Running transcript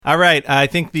All right, I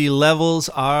think the levels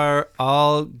are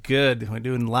all good. We're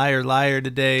doing Liar Liar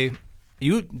today.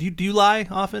 Do you lie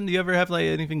often? Do you ever have like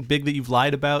anything big that you've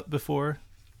lied about before?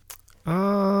 You're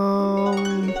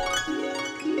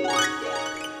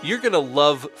gonna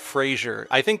love Frasier.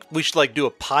 I think we should do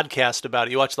a podcast about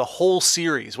it. You watch the whole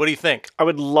series. What do you think? I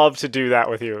would love to do that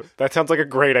with you. That sounds like a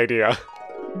great idea.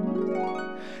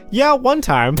 Yeah, one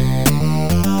time.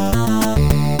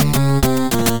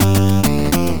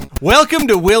 Welcome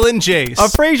to Will and Jace, A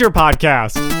Frasier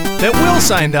podcast. that Will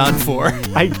signed on for.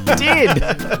 I did.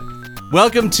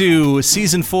 Welcome to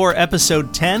Season 4,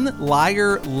 Episode 10,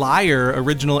 Liar Liar,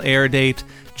 original air date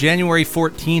January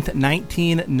 14th,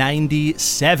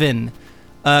 1997.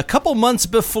 A couple months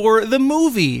before the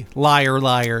movie Liar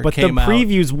Liar came out. But the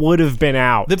previews would have been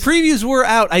out. The previews were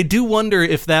out. I do wonder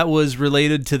if that was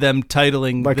related to them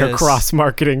titling like this. a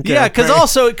cross-marketing campaign. Yeah, because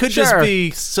also it could just Sure.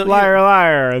 be... Liar,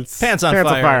 liar. It's Pants on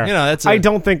fire. You know, that's I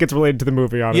don't think it's related to the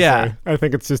movie, honestly. Yeah. I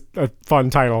think it's just a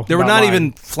fun title. There were about not lying.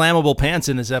 even flammable pants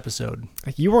in this episode.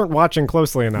 You weren't watching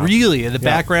closely enough. Really? In the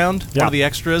background? Yeah. One of the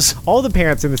extras? All the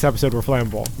pants in this episode were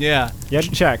flammable. Yeah. You had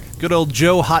to check. Good old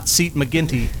Joe Hot Seat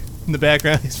McGinty in the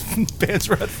background. His pants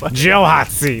were on fire. Joe Hot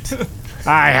Seat.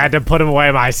 I had to put him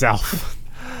away myself.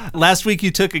 Last week you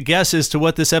took a guess as to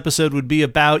what this episode would be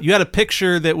about. You had a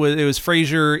picture that was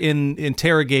Frasier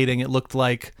interrogating. It looked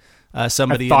like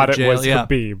somebody I thought in a jail. it was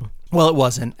Habib. Well, it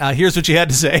wasn't. Here's what you had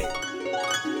to say.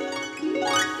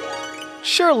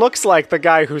 Sure looks like the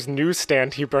guy whose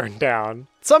newsstand he burned down.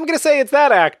 So I'm going to say it's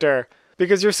that actor,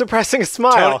 because you're suppressing a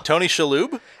smile. Tony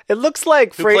Shalhoub? It looks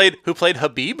like Who played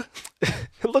Habib?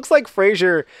 It looks like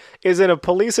Frasier is in a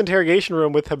police interrogation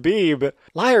room with Habib.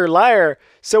 Liar, liar.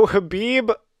 So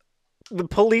Habib, the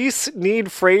police need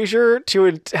Frasier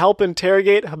to help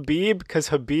interrogate Habib because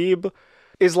Habib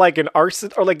is like an arson,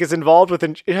 or like is involved with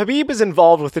Habib is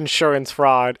involved with insurance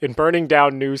fraud in burning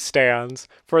down newsstands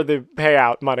for the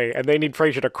payout money, and they need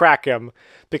Frasier to crack him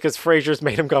because Frasier's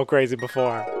made him go crazy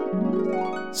before.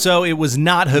 So it was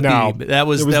not Habib. No, that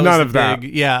was none of that.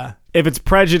 Yeah. If it's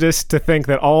prejudice to think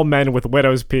that all men with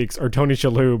widow's peaks are Tony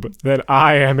Shalhoub, then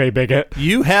I am a bigot.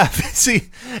 You have,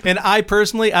 and I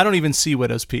personally, I don't even see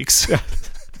Widow's Peaks. I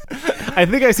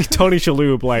think I see Tony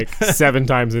Shalhoub like 7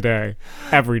 times a day,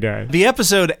 every day. The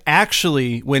episode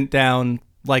actually went down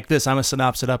like this. I'm going to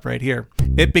synopsis it up right here.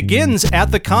 It begins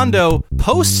at the condo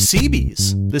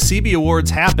post-CBs. The CB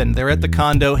Awards happened. They're at the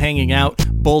condo hanging out.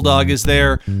 Bulldog is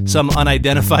there. Some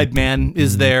unidentified man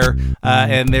is there.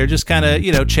 And they're just kind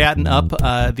of, chatting up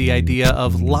the idea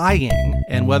of lying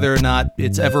and whether or not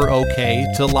it's ever okay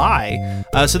to lie.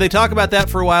 So they talk about that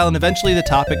for a while, and eventually the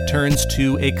topic turns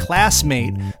to a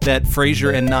classmate that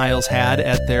Frasier and Niles had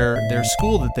at their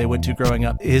school that they went to growing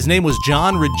up. His name was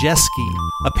John Rajeski.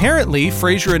 Apparently,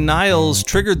 Frasier and Niles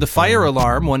triggered the fire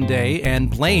alarm one day and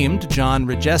blamed John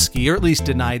Rajeski, or at least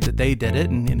denied that they did it,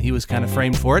 and he was kind of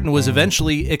framed for it and was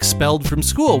eventually expelled from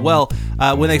school. Well,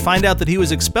 when they find out that he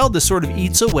was expelled, this sort of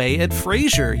eats away at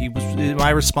Frasier. Am I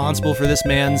responsible for this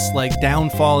man's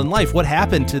downfall in life? What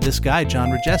happened to this guy, John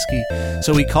Rajeski?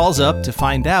 So he calls up to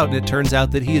find out, and it turns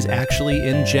out that he is actually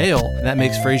in jail. And that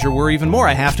makes Frasier worry even more.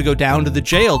 I have to go down to the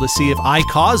jail to see if I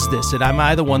caused this, and am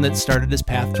I the one that started his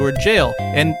path toward jail?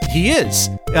 And he is.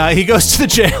 He goes to the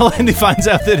jail and he finds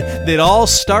out that it all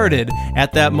started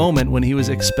at that moment when he was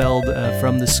expelled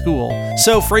from the school.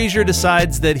 So Frasier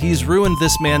decides that he's ruined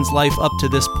this man's life up to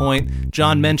this point.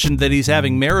 John mentioned that he's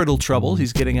having marital trouble.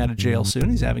 He's getting out of jail soon.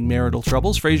 He's having marital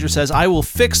troubles. Frasier says, I will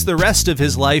fix the rest of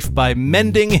his life by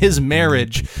mending his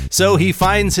marriage. So he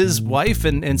finds his wife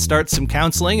and starts some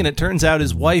counseling, and it turns out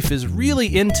his wife is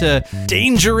really into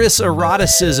dangerous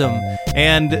eroticism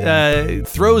and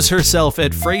throws herself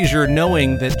at Frasier,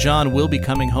 knowing that John will be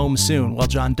coming home soon. Well,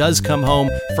 John does come home.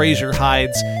 Frasier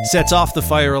hides, sets off the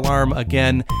fire alarm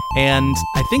again, and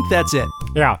I think that's it.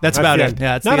 Yeah, that's about it.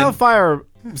 Yeah, it's not how fire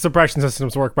suppression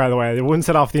systems work, by the way. It wouldn't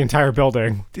set off the entire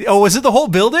building. Oh, was it the whole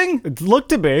building? It looked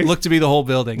to be. Looked to be the whole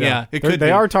building. Yeah, it could. They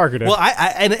are targeted. Well,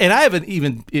 I have an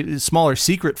even smaller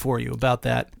secret for you about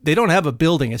that. They don't have a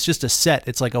building. It's just a set.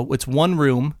 It's it's one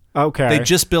room. Okay. They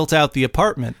just built out the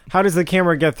apartment. How does the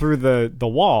camera get through the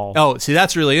wall? Oh, see,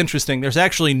 that's really interesting. There's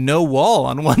actually no wall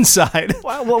on one side.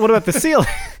 Well, what about the ceiling?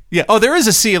 Yeah. Oh, there is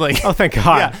a ceiling. Oh, thank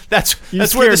God. Yeah, that's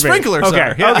where the sprinklers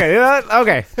are. Yeah.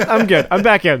 Okay. I'm good. I'm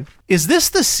back in. Is this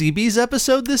the CB's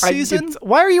episode this season?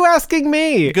 Why are you asking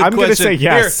me? Good I'm going to say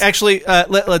yes. Here, actually,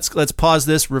 let's pause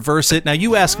this, reverse it. Now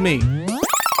you ask me.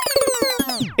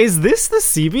 Is this the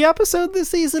CB episode this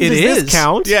season? It Does is. this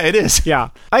count? Yeah, it is. Yeah.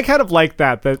 I kind of like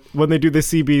that when they do the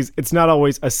CBs, it's not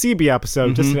always a CB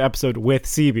episode, just an episode with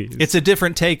CBs. It's a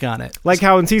different take on it. Like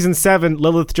how in season 7,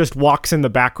 Lilith just walks in the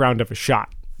background of a shot.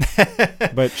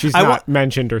 But she's not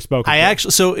mentioned or spoken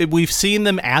to. We've seen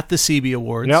them at the CB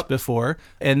Awards before,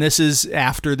 and this is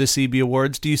after the CB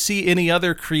Awards. Do you see any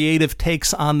other creative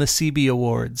takes on the CB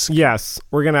Awards? Yes.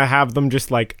 We're going to have them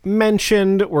just like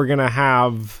mentioned. We're going to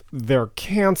have they're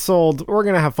canceled. We're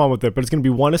going to have fun with it, but it's going to be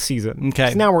one a season.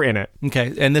 Okay. So now we're in it.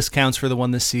 Okay, and this counts for the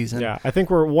one this season. Yeah. I think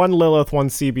we're one Lilith, one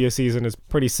CB a season is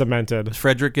pretty cemented. Does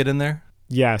Frederick get in there?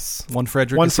 Yes. One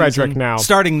Frederick One a season? Frederick now.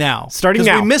 Starting now. 'Cause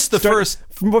we missed the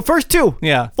first two.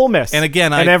 Yeah. Full miss. And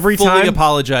again, I every fully time,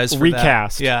 apologize for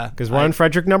recast. that. Yeah. Because we're on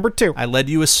Frederick number 2. I led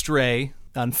you astray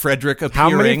on Frederick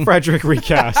appearing. How many Frederick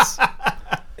recasts?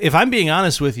 If I'm being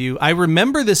honest with you, I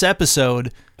remember this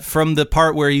episode from the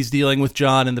part where he's dealing with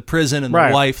John in the prison and the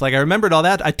wife. Like, I remembered all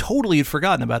that. I totally had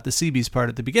forgotten about the CB's part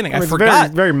at the beginning. I forgot.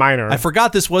 Very, very minor. I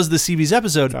forgot this was the CB's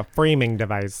episode. It's a framing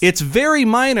device. It's very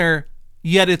minor,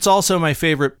 yet it's also my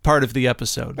favorite part of the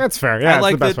episode. That's fair. Yeah,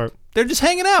 it's the best part. They're just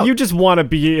hanging out. You just want to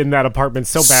be in that apartment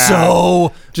so bad.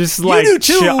 So just like you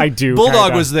do too. I do. Bulldog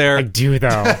kinda. was there. I do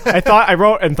though. I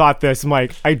wrote and thought this. I'm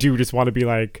like, I do just want to be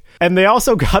like. And they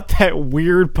also got that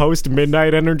weird post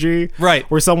midnight energy, right?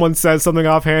 Where someone says something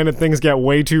offhand and things get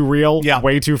way too real,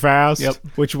 way too fast. Yep.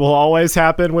 Which will always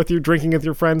happen with you drinking with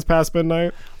your friends past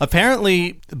midnight.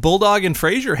 Apparently, Bulldog and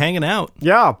Frasier hanging out.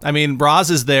 Yeah. I mean,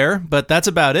 Roz is there, but that's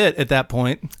about it at that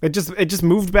point. It just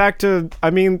moved back to. I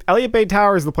mean, Elliott Bay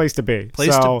Tower is the place to be.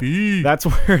 That's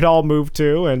where it all moved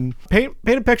to. And paint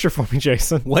a picture for me,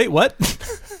 Jason. Wait, what?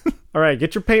 All right,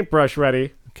 get your paintbrush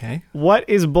ready. Okay. What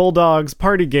is Bulldog's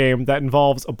party game that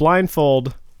involves a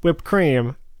blindfold, whipped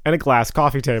cream, and a glass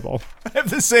coffee table? I have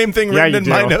the same thing written in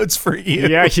my notes for you.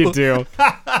 Yeah, you do.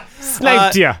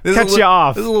 Sniped you. Cut you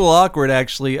off. This is a little awkward,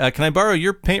 actually. Can I borrow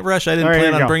your paintbrush? I didn't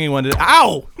plan on bringing one today.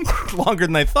 Ow! Longer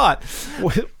than I thought.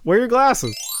 Where are your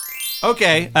glasses?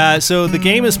 Okay, so the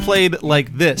game is played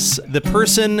like this. The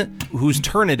person whose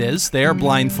turn it is, they are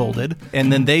blindfolded,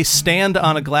 and then they stand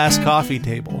on a glass coffee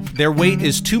table. Their weight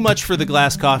is too much for the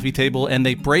glass coffee table, and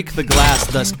they break the glass,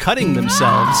 thus cutting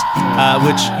themselves,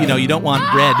 which, you don't want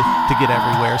red to get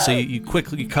everywhere, so you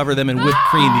quickly cover them in whipped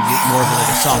cream. You get more of like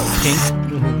a soft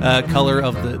pink color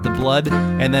of the blood,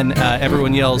 and then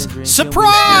everyone yells,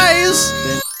 "Surprise!"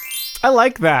 I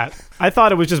like that. I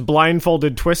thought it was just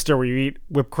blindfolded Twister where you eat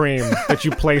whipped cream that you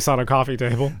place on a coffee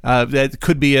table. That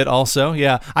could be it also,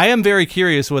 yeah. I am very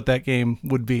curious what that game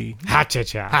would be.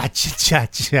 Ha-cha-cha.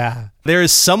 Ha-cha-cha-cha. There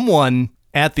is someone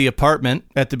at the apartment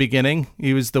at the beginning.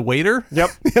 He was the waiter? Yep.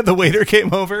 The waiter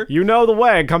came over. You know the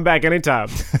way. Come back anytime.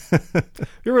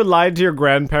 You ever lied to your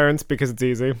grandparents because it's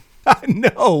easy?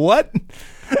 No, what?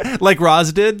 Like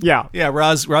Roz did? Yeah. Yeah,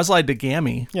 Roz lied to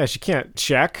Gammy. Yeah, she can't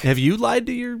check. Have you lied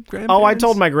to your grandparents? Oh, I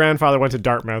told my grandfather went to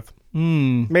Dartmouth.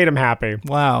 Made him happy.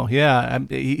 Wow, yeah.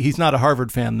 He's not a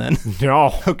Harvard fan then.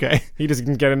 No. Okay. He just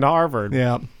didn't get into Harvard.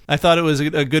 Yeah. I thought it was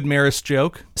a good Maris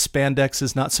joke. Spandex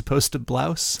is not supposed to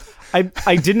blouse. I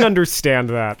didn't understand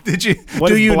that. Did you? What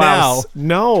do is you blouse? now?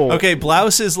 No. Okay,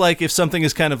 blouse is like if something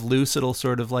is kind of loose, it'll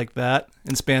sort of like that.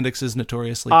 And spandex is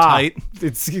notoriously tight.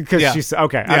 It's because she's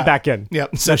okay. Yeah. I'm back in.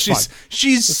 Yep. So That's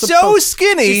she's so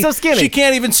skinny. She's so skinny. She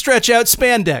can't even stretch out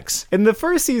spandex. In the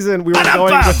first season, we were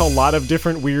going with a lot of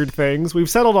different weird things. We've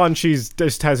settled on she's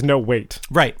just has no weight,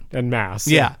 right, and mass.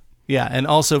 Yeah, and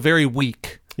also very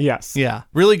weak. Yes. Yeah.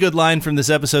 Really good line from this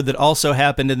episode that also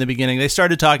happened in the beginning. They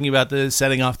started talking about the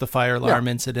setting off the fire alarm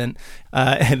incident.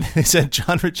 And they said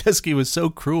John Rajewski was so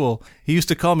cruel. He used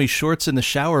to call me Shorts in the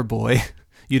Shower Boy.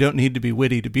 You don't need to be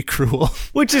witty to be cruel.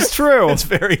 Which is true. It's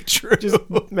very true. Just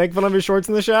make fun of your shorts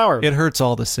in the shower. It hurts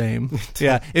all the same.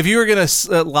 Yeah. If you were going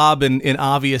to lob an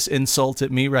obvious insult at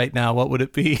me right now, what would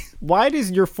it be? Why does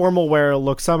your formal wear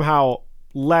look somehow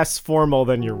less formal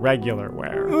than your regular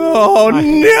wear? Oh,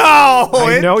 no!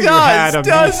 I know it you had a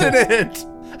doesn't it?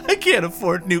 I can't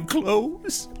afford new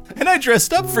clothes. And I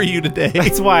dressed up for you today.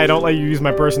 That's why I don't let you use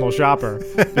my personal shopper,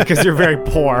 because you're very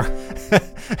poor.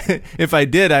 If I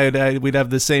did, we'd have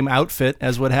the same outfit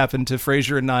as what happened to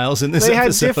Frasier and Niles in this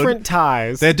episode. They had different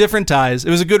ties. They had different ties. It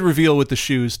was a good reveal with the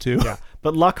shoes, too. Yeah.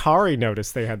 But Lukhari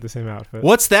noticed they had the same outfit.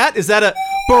 What's that? Is that a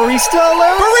barista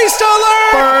alert? Barista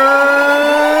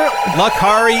alert!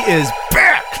 Lukhari is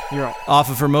back! You're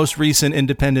off of her most recent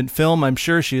independent film. I'm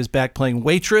sure she is back playing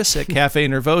waitress at Cafe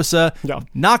Nervosa. Yeah.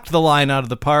 Knocked the line out of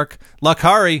the park.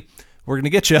 Lukhari, we're going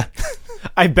to get you.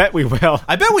 I bet we will.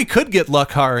 I bet we could get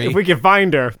Lukhari. If we can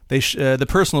find her. The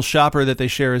personal shopper that they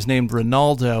share is named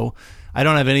Ronaldo. I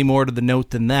don't have any more to the note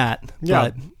than that. Yeah.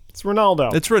 But It's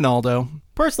Ronaldo. It's Ronaldo.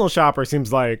 Personal shopper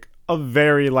seems like a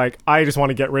very, like, I just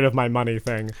want to get rid of my money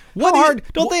thing. What How is- hard?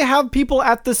 Don't they have people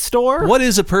at the store? What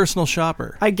is a personal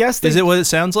shopper? I guess Is it what it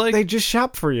sounds like? they just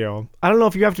shop for you. I don't know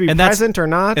if you have to be And that's- present or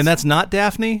not. And that's not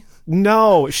Daphne?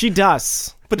 No, she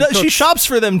does. But she shops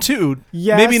for them too.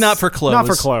 Yes. Maybe not for clothes. Not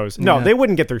for clothes. No, Yeah. they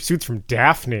wouldn't get their suits from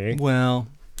Daphne. Well,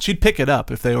 she'd pick it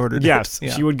up if they ordered Yes, it.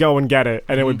 Yeah. she would go and get it,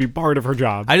 and it would be part of her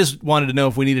job. I just wanted to know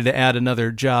if we needed to add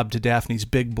another job to Daphne's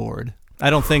big board. I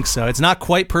don't think so. It's not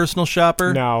quite personal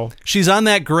shopper. No. She's on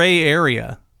that gray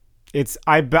area. It's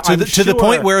to To the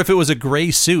point where if it was a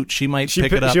gray suit, she might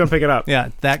pick it up. She would pick it up. Yeah,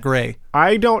 that gray.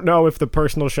 I don't know if the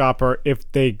personal shopper, if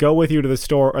they go with you to the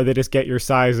store or they just get your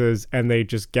sizes and they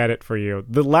just get it for you.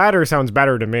 The latter sounds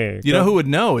better to me. You know who would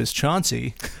know is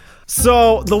Chauncey.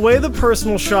 So the way the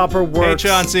personal shopper works. Hey,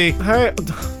 Chauncey. Hey,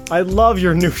 I love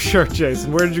your new shirt,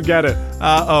 Jason. Where did you get it?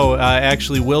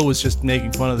 Actually, Will was just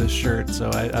making fun of this shirt, so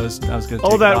I was going to take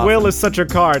Oh, it that off. Will is such a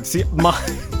card. See,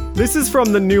 this is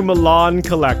from the new Milan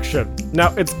collection.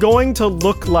 Now, it's going to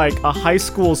look like a high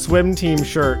school swim team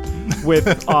shirt with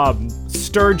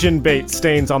sturgeon bait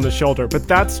stains on the shoulder, but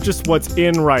that's just what's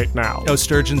in right now. Oh,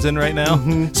 Sturgeon's in right now.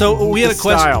 So we had a The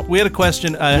question. style. We had a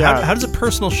question. Yeah. How does a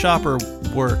personal shopper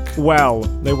work? Well,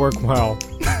 they work well.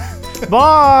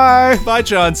 Bye! Bye,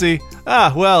 Chauncey.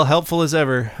 Well, helpful as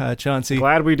ever, Chauncey.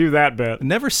 Glad we do that bit.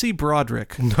 Never see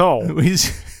Broderick. No.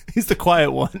 He's the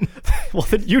quiet one. Well,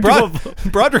 then you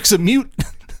Broderick's a mute.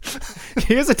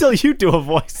 Here's until you do a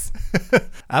voice.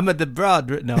 I'm at the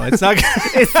Broderick. No, it's not.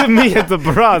 It's a me at the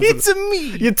bronze. It's a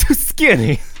me. You're too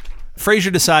skinny.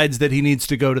 Frasier decides that he needs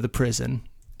to go to the prison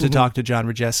to Mm-hmm. talk to John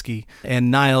Rajewski. And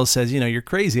Niles says, you're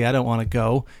crazy. I don't want to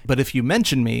go. But if you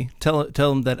mention me, tell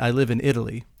him that I live in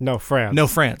Italy. No, France. No,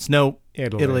 France. No,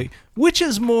 Italy. Which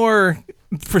is more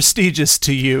prestigious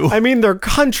to you? I mean, they're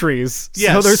countries. So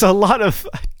Yes. there's a lot of.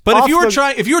 But if often-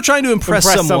 you were trying to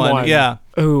impress someone, yeah.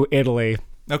 Ooh, Italy.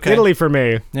 Okay. Italy for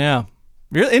me. Yeah.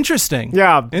 Really interesting.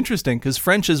 Yeah. Interesting, because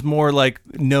French is more like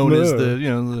known as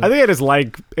the. I think I just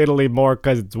like Italy more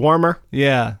because it's warmer,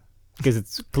 Yeah. because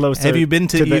it's closer. Have you been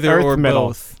to the either Earth or middle.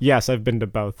 both? Yes, I've been to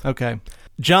both. Okay.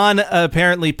 John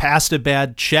apparently passed a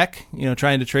bad check,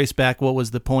 trying to trace back what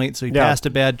was the point. So he passed a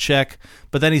bad check.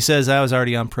 But then he says, I was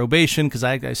already on probation because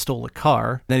I stole a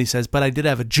car. Then he says, but I did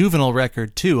have a juvenile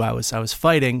record too. I was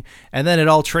fighting. And then it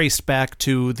all traced back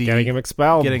to the Getting him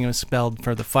expelled.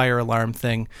 for the fire alarm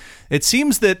thing. It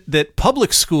seems that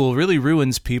public school really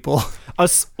ruins people.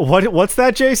 What's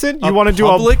that, Jason? You want to do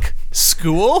public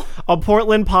school? a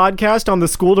Portland podcast on the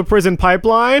school to prison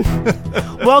pipeline?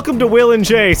 Welcome to Will and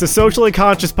Jace, a socially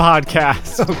conscious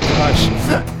podcast. Oh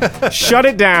gosh. Shut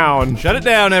it down. Shut it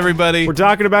down, everybody. We're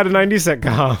talking about a 90s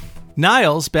sitcom.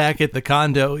 Niles back at the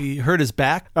condo, he hurt his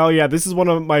back. Oh yeah, this is one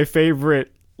of my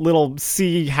favorite little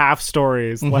C half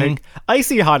stories. Like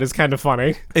Icy Hot is kind of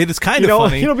funny. It is kind of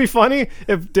funny. It'll be funny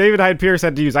if David Hyde Pierce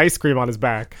had to use ice cream on his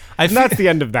back. And that's the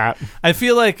end of that. I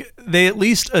feel like they at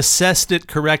least assessed it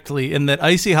correctly in that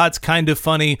Icy Hot's kind of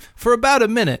funny for about a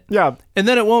minute. Yeah. And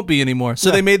then it won't be anymore.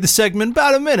 So they made the segment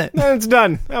about a minute. And it's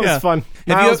done. That Yeah. was fun.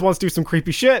 Have Niles you- wants to do some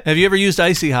creepy shit. Have you ever used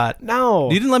Icy Hot?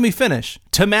 No. You didn't let me finish.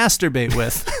 To masturbate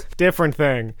with. Different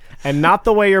thing. And not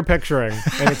the way you're picturing.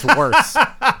 And it's worse.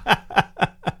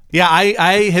 Yeah,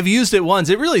 I have used it once.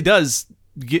 It really does.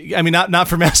 Not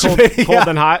for masturbating. Cold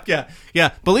and hot?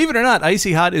 Yeah. Believe it or not,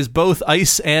 Icy Hot is both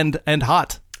ice and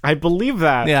hot. I believe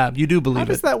that. Yeah, you do How believe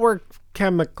does it. that work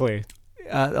chemically?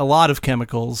 A lot of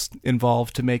chemicals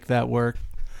involved to make that work.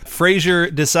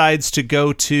 Frasier decides to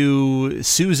go to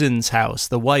Susan's house,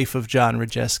 the wife of John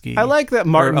Rajewski. I like that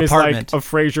Martin is like a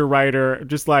Frasier writer,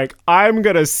 just like, I'm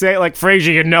going to say, like,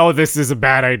 Frasier, you know this is a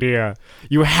bad idea.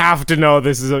 You have to know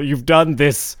this is you've done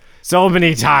this so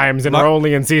many times, and we're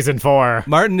only in season 4.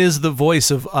 Martin is the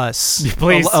voice of us.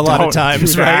 Please a lot of don't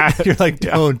times, do right? that. You're like,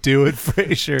 don't do it,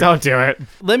 Frasier. Don't do it.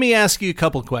 Let me ask you a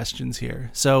couple questions here.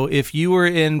 So if you were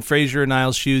in Frasier and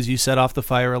Niles' shoes, you set off the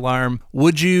fire alarm,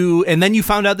 would you, and then you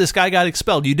found out this guy got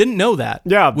expelled, you didn't know that.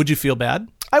 Yeah. Would you feel bad?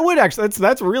 I would actually.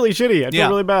 That's really shitty. I feel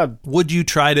really bad. Would you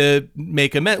try to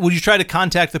make amends? Would you try to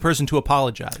contact the person to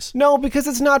apologize? No, because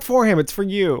it's not for him. It's for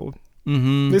you.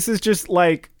 Mm-hmm. This is just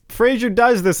like, Frasier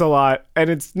does this a lot, and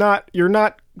it's not, you're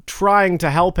not trying to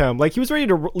help him. Like, he was ready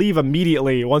to leave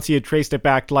immediately once he had traced it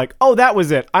back to like, oh, that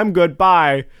was it. I'm good.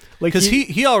 Bye. Like, Because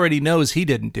he already knows he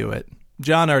didn't do it.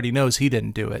 John already knows he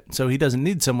didn't do it, so he doesn't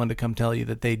need someone to come tell you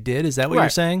that they did. Is that what you're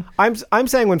saying? I'm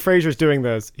saying when Frasier's doing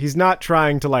this, he's not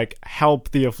trying to like help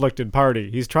the afflicted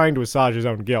party. He's trying to assuage his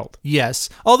own guilt. Yes.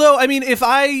 Although, I mean, if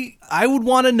I would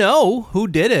want to know who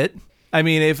did it. I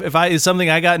mean, if I is something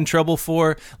I got in trouble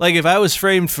for, like if I was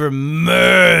framed for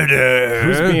murder,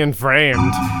 Who's being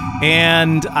framed?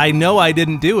 and I know I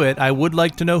didn't do it, I would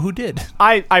like to know who did.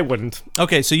 I wouldn't.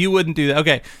 Okay, so you wouldn't do that.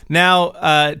 Okay, now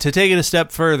to take it a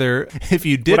step further, if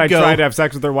you did Would I go, try to have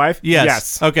sex with their wife?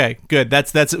 yes. Okay, good.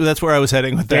 That's where I was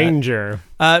heading with that. Danger.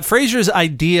 Frasier's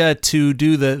idea to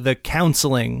do the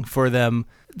counseling for them,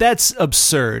 that's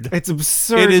absurd. It's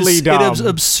absurdly dumb. It is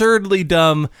absurdly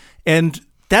dumb, and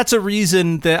that's a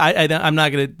reason that I'm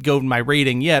not going to go my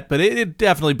rating yet, but it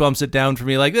definitely bumps it down for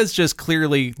me. Like, that's just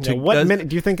clearly... What minute?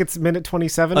 Do you think it's minute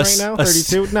 27 right now?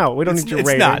 32? No, we don't need your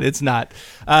rating. It's not.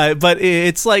 But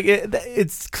it's like,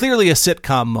 it's clearly a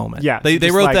sitcom moment. Yeah. They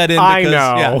just wrote like, that in I because,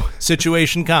 know. yeah,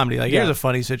 situation comedy. Like, here's Yeah. a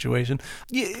funny situation.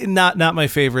 Not my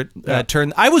favorite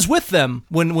turn. I was with them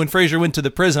when Frasier went to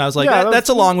the prison. I was like, Yeah, that's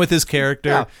along with his character.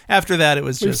 Yeah. After that, it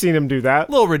was We've just seen him do that.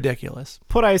 a little ridiculous.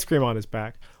 Put ice cream on his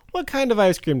back. What kind of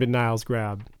ice cream did Niles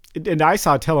grab? And I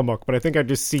saw Tillamook, but I think I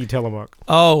just see Tillamook.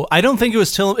 Oh, I don't think it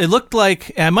was It looked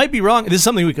like, I might be wrong. This is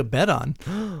something we could bet on.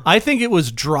 I think it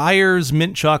was Dreyer's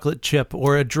mint chocolate chip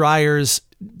or a Dreyer's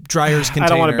container. I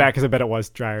don't want to bet because I bet it was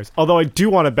Dreyer's. Although I do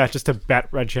want to bet just to bet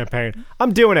red champagne.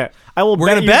 I'm doing it. I will. We're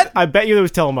bet gonna you, bet? I bet you it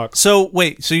was Tillamook. So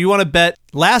wait, so you want to bet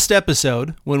last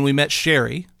episode when we met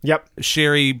Sherry? Yep.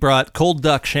 Sherry brought Cold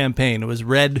Duck champagne. It was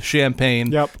red champagne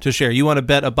to Sherry. You want to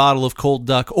bet a bottle of Cold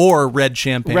Duck or red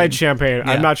champagne? Red champagne. Yeah.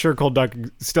 I'm not sure Cold Duck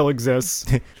still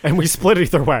exists, and we split it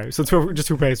either way. So it's just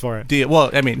who pays for it.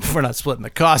 Well, I mean, we're not splitting the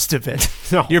cost of it.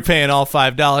 No. You're paying all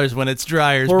 $5 when it's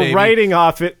Dreyer's, We're baby. writing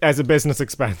off it as a business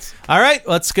expense. All right,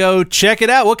 let's go check it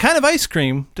out. What kind of ice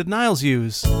cream did Niles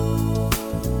use?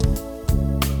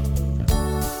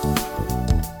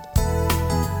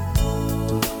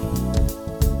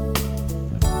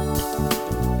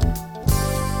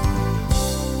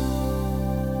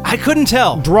 I couldn't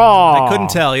tell. Draw. I couldn't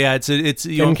tell. Yeah, it's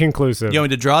Inconclusive. You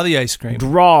want me to draw the ice cream?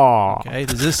 Draw. Okay,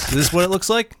 is this what it looks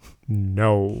like?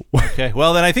 No. Okay,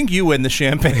 well then I think you win the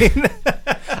champagne.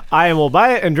 I will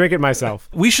buy it and drink it myself.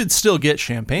 We should still get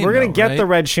champagne. We're gonna though, get right? the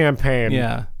red champagne.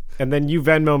 Yeah. And then you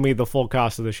Venmo me the full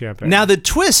cost of the champagne. Now the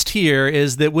twist here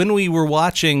is that when we were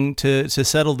watching to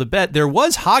settle the bet, there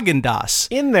was Haagen-Dazs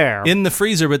in there. in the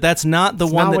freezer, but that's not the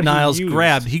one not that what he Niles used.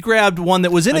 grabbed. He grabbed one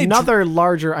that was in Another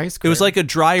larger ice cream. It was like a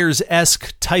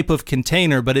Dreyer's-esque type of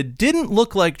container, but it didn't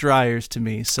look like Dreyer's to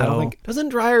me. So I don't think, doesn't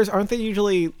Dreyer's, aren't they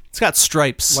usually it's got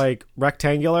stripes. like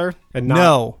rectangular and not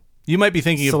No, you might be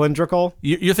thinking of cylindrical?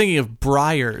 you're thinking of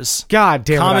Breyers. God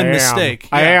damn it, Common I am. mistake.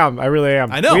 I Yeah. am. I really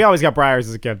am. I know. We always got Breyers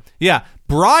as a kid. Yeah,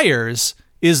 Breyers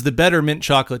is the better mint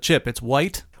chocolate chip. It's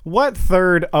white. What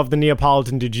third of the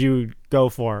Neapolitan did you go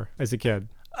for as a kid?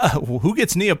 Who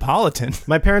gets Neapolitan?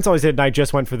 My parents always did, and I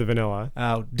just went for the vanilla.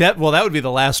 Oh, well, that would be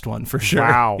the last one for sure.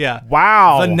 Wow. Yeah.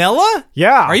 Wow. Vanilla?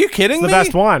 Yeah. Are you kidding It's me? the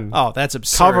best one. Oh, that's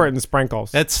absurd. Cover it in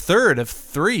sprinkles. That's third of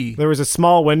 3. There was a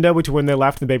small window between when they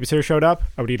left and the babysitter showed up.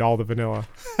 I would eat all the vanilla.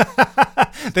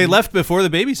 They left before the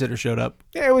babysitter showed up.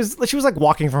 Yeah, it was. She was like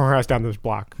walking from her house down this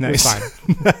block. Nice. It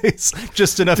was fine. Nice.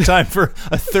 Just enough time for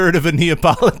a third of a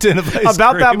Neapolitan of ice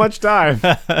About cream. that much time.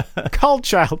 Called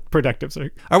Child Protective.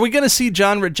 Sorry. Are we going to see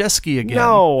John Rajeski again?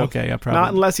 No. Okay, yeah, probably.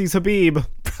 Not unless he's Habib.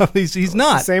 He's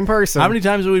not. The same person. How many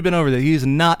times have we been over that? He's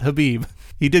not Habib.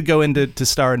 He did go into to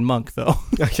star in Monk, though.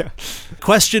 Yeah.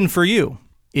 Question for you.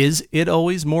 Is it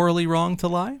always morally wrong to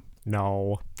lie?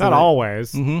 No. Not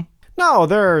always. Mm-hmm. No,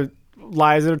 there are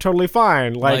lies that are totally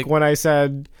fine. Like when I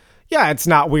said, yeah, it's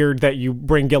not weird that you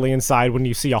bring Gilly inside when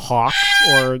you see a hawk.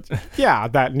 Or, yeah,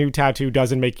 that new tattoo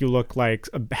doesn't make you look like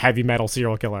a heavy metal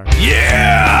serial killer.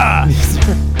 Yeah!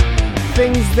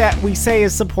 Things that we say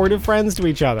as supportive friends to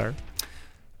each other.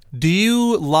 Do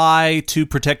you lie to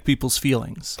protect people's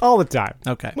feelings? All the time.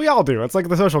 Okay. We all do. It's like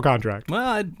the social contract. Well,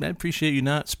 I appreciate you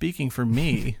not speaking for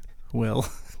me, Will.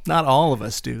 Not all of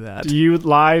us do that. Do you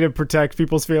lie to protect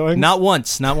people's feelings? Not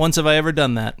once. Not once have I ever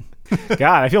done that.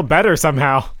 God, I feel better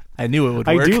somehow. I knew it would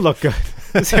work. I do look good.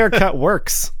 This haircut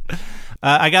works.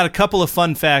 I got a couple of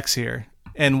fun facts here,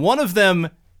 and one of them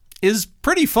is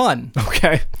pretty fun.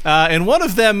 Okay. And one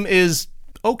of them is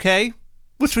okay.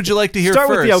 Which would you like to hear Start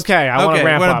first? with the okay. I want to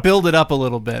ramp we're gonna up. build it up a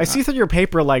little bit. I see through your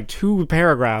paper like 2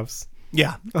 paragraphs.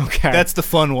 Yeah. Okay. That's the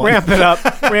fun one. Ramp it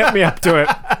up. Ramp me up to it.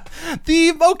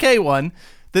 The okay one.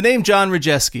 The name John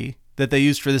Rajeski that they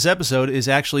used for this episode is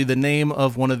actually the name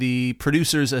of one of the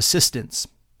producer's assistants.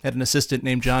 Had an assistant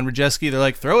named John Rajeski. They're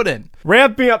like, throw it in.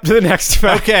 Ramp me up to the next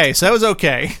fact. Okay, so that was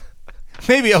okay.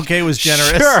 Maybe okay was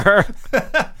generous. Sure.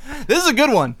 This is a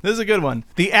good one. This is a good one.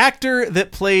 The actor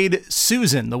that played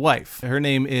Susan, the wife, her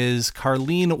name is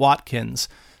Carleen Watkins.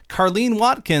 Carleen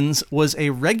Watkins was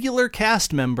a regular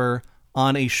cast member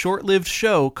on a short-lived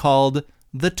show called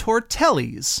The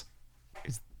Tortellis.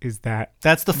 Is that...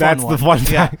 That's the fun That's one. the fun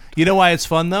Yeah. fact. You know why it's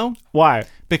fun, though? Why?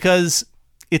 Because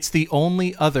it's the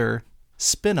only other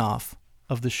spin-off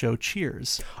of the show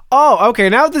Cheers. Oh, okay.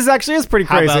 Now this actually is pretty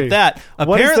How crazy. about that?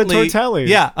 What is the Tortellis?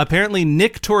 Yeah, apparently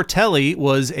Nick Tortelli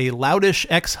was a loutish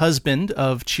ex-husband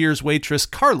of Cheers waitress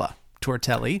Carla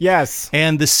Tortelli. Yes.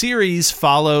 And the series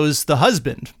follows the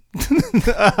husband,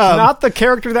 Not the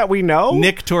character that we know?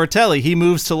 Nick Tortelli. He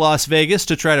moves to Las Vegas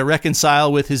to try to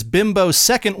reconcile with his bimbo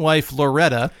second wife,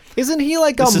 Loretta. Isn't he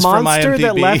like a This is from monster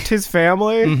that IMDb. left his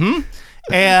family? Mm-hmm.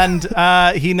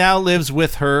 And he now lives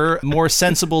with her more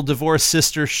sensible divorced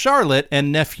sister, Charlotte,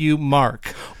 and nephew, Mark.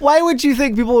 Why would you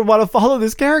think people would want to follow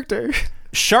this character?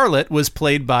 Charlotte was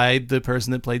played by the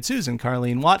person that played Susan,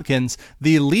 Carlene Watkins.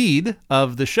 The lead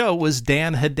of the show was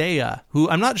Dan Hedaya, who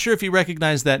I'm not sure if you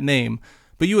recognize that name,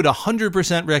 but you would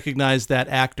 100% recognize that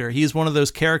actor. He's one of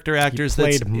those character actors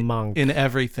that's played Monk. in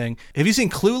everything. Have you seen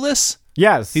Clueless?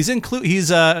 Yes. He's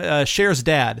Cher's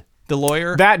dad, the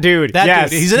lawyer. That dude. That yes.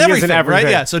 dude. He's in He is everything, right?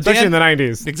 Yeah. So especially in the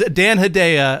 90s. Dan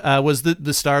Hedaya was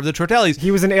the star of the Tortellis.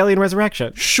 He was in Alien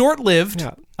Resurrection. Short-lived.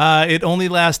 Yeah. It only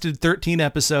lasted 13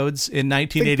 episodes in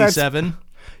 1987.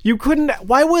 You couldn't...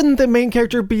 Why wouldn't the main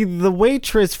character be the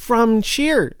waitress from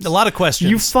Cheers? A lot of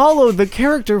questions. You follow the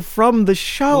character from the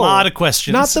show. A lot of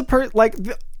questions. Not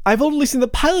the I've only seen the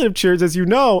pilot of Cheers, as you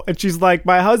know, and she's like,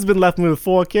 my husband left me with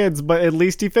 4 kids, but at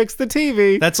least he fixed the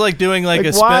TV. That's like doing like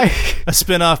why? a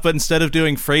spin-off, but instead of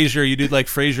doing Frasier, you do like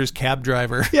Frasier's cab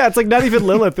driver. Yeah, it's like not even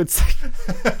Lilith. It's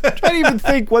like, I'm trying to even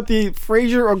think what the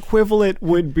Frasier equivalent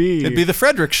would be. It'd be the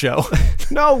Frederick Show.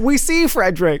 No, we see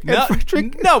Frederick. And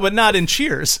Frederick... No, but not in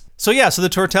Cheers. So yeah, so the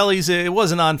Tortellis, it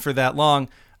wasn't on for that long.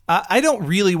 I don't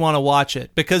really want to watch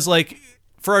it because like...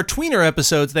 For our tweener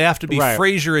episodes, they have to be Right.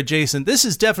 Frasier adjacent. This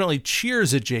is definitely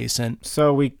Cheers adjacent.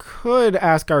 So we could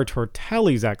ask our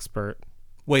Tortellis expert.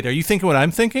 Wait, are you thinking what I'm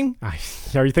thinking? Are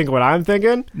you thinking what I'm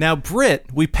thinking? Now, Britt,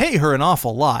 we pay her an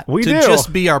awful lot We to do.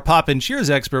 just be our Pop and Cheers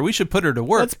expert. We should put her to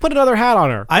work. Let's put another hat on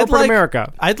her. Corporate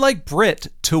America. I'd like Britt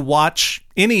to watch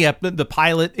the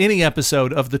pilot, any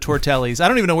episode of the Tortellis. I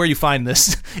don't even know where you find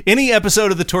this. Any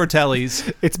episode of the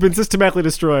Tortellis, It's been systematically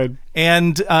destroyed.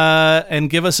 and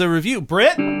give us a review.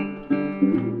 Britt?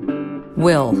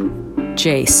 Will,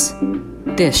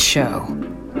 Jace, this show.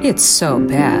 It's so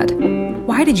bad.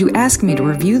 Why did you ask me to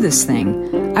review this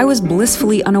thing? I was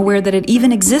blissfully unaware that it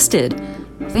even existed.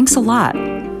 Thanks a lot.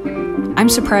 I'm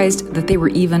surprised that they were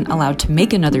even allowed to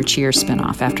make another Cheers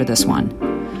spinoff after this one.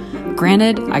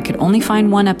 Granted, I could only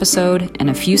find 1 episode and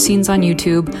a few scenes on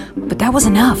YouTube, but that was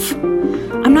enough.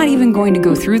 I'm not even going to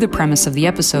go through the premise of the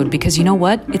episode because you know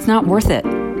what? It's not worth it.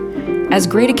 As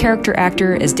great a character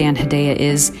actor as Dan Hedaya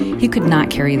is, he could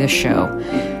not carry this show.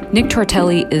 Nick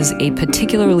Tortelli is a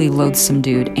particularly loathsome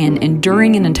dude, and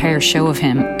enduring an entire show of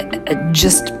him,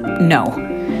 just no.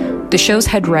 The show's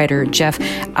head writer, Jeff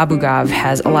Abugav,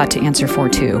 has a lot to answer for,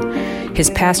 too. His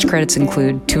past credits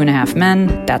include 2.5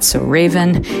 Men, That's So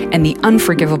Raven, and the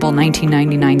unforgivable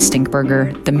 1999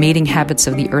 Stinkburger, The Mating Habits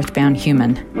of the Earthbound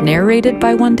Human, narrated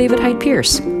by one David Hyde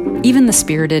Pierce. Even the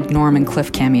spirited Norm and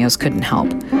Cliff cameos couldn't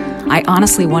help. I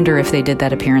honestly wonder if they did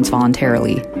that appearance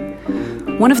voluntarily.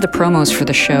 One of the promos for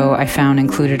the show I found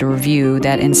included a review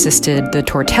that insisted the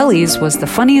Tortellis was the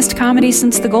funniest comedy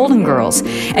since the Golden Girls.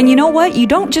 And you know what? You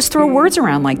don't just throw words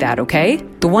around like that, okay?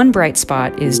 The one bright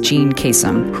spot is Jean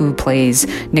Kasem, who plays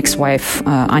Nick's wife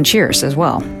on Cheers as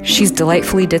well. She's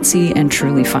delightfully ditzy and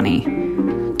truly funny.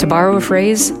 To borrow a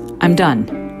phrase, I'm done.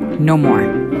 No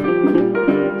more.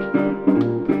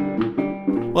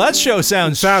 Well, that show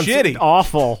sounds shitty.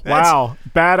 Awful. Wow.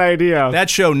 Bad idea. That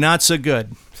show not so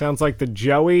good. Sounds like the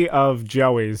Joey of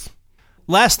Joeys.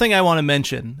 Last thing I want to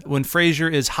mention, when Frasier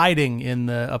is hiding in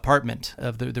the apartment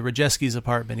of the Rejewski's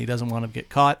apartment, he doesn't want to get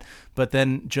caught, but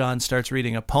then John starts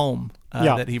reading a poem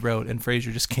that he wrote, and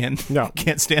Frasier just can't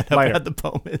stand up Later. at the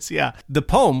poem is. Yeah. The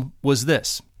poem was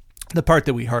this, the part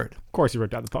that we heard. Of course, you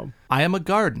wrote down the poem. I am a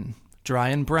garden, dry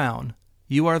and brown.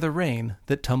 You are the rain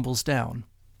that tumbles down.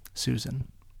 Susan.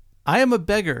 I am a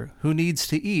beggar who needs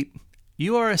to eat.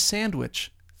 You are a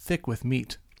sandwich, thick with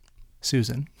meat.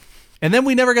 Susan. And then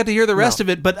we never got to hear the rest of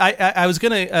it, but I was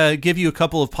going to give you a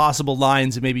couple of possible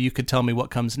lines, and maybe you could tell me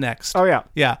what comes next. Oh, yeah.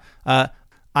 Yeah. I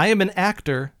am an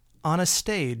actor on a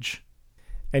stage.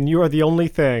 And you are the only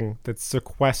thing that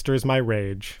sequesters my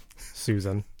rage,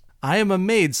 Susan. I am a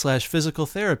maid/physical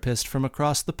therapist from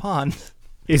across the pond.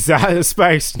 Is that a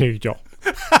Space Needle?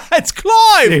 It's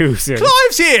Clive! Susan.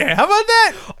 Clive's here! How about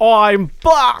that? I'm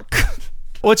back!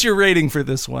 What's your rating for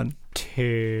this one?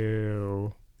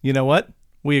 2. You know what?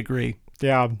 We agree.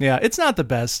 Yeah. Yeah, it's not the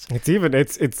best.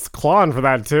 It's clawing for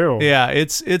that too. Yeah,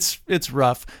 it's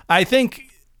rough.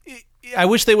 I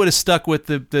wish they would have stuck with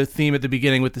the theme at the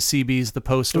beginning with the CBs, the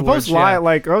post awards. That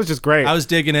was just great. I was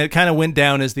digging it. It kind of went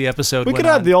down as the episode We went could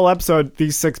have on. the whole episode,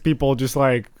 these 6 people just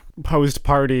like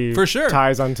post-party. For sure.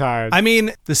 Ties untied. I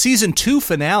mean, the season 2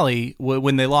 finale,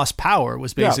 when they lost power,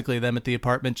 was basically them at the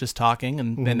apartment just talking,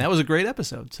 and that was a great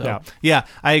episode. So, yeah,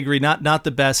 I agree. Not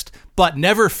the best, but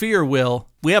never fear, Will.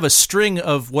 We have a string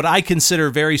of what I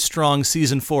consider very strong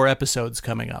season 4 episodes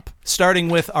coming up, starting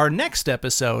with our next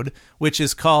episode, which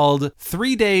is called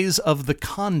 3 Days of the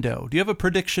Condo. Do you have a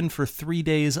prediction for 3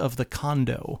 Days of the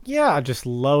Condo? Yeah, just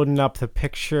loading up the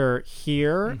picture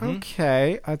here.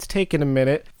 Okay, it's taking a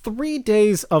minute. 3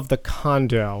 Days of the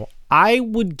Condo. I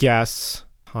would guess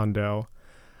condo.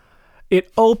 It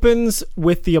opens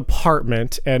with the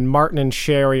apartment, and Martin and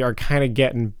Sherry are kind of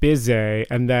getting busy,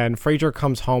 and then Frasier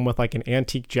comes home with like an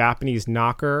antique Japanese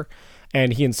knocker,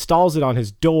 and he installs it on his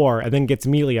door, and then gets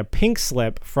immediately a pink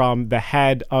slip from the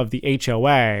head of the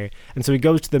HOA, and so he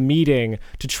goes to the meeting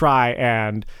to try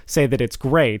and say that it's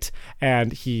great,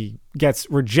 and he gets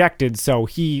rejected, so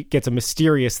he gets a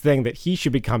mysterious thing that he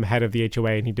should become head of the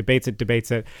HOA, and he debates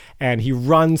it, and he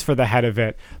runs for the head of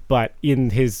it, but in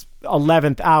his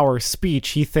 11th hour speech,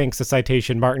 he thinks the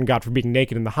citation Martin got for being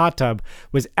naked in the hot tub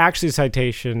was actually a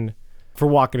citation for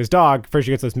walking his dog. Frasier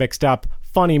gets those mixed up.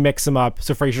 Funny mix them up,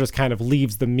 so Frasier just kind of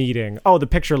leaves the meeting. Oh, the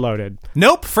picture loaded.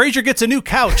 Nope, Frasier gets a new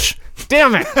couch.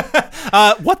 Damn it!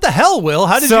 What the hell, Will?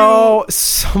 How did So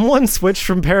someone switched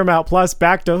from Paramount Plus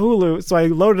back to Hulu, so I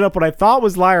loaded up what I thought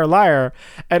was Liar Liar,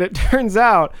 and it turns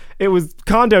out it was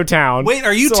Condo Town. Wait,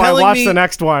 are you so telling I watched me the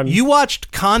next one? You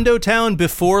watched Condo Town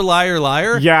before Liar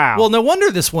Liar? Yeah. Well, no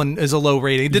wonder this one is a low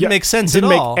rating. It didn't make sense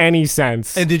didn't at all. make any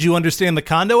sense. And did you understand the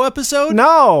Condo episode?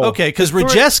 No. Okay, because The three-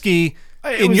 Rajeski,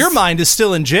 in your mind, is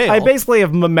still in jail. I basically have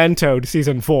mementoed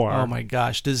season 4. Oh my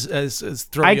gosh, does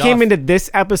throw I you came off. into this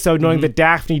episode knowing that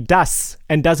Daphne does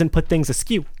and doesn't put things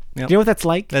askew. Yep. Do you know what that's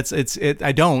like?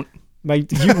 I don't. You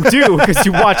do, because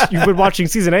you've been watching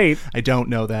season 8. I don't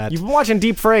know that. You've been watching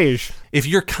Deep Frasier. If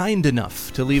you're kind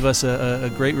enough to leave us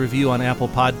a great review on Apple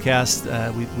Podcasts,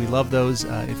 we love those.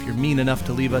 If you're mean enough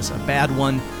to leave us a bad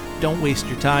one, don't waste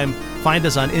your time. Find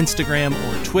us on Instagram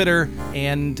or Twitter,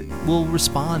 and we'll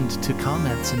respond to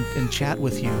comments and chat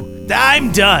with you.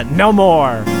 I'm done. No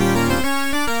more.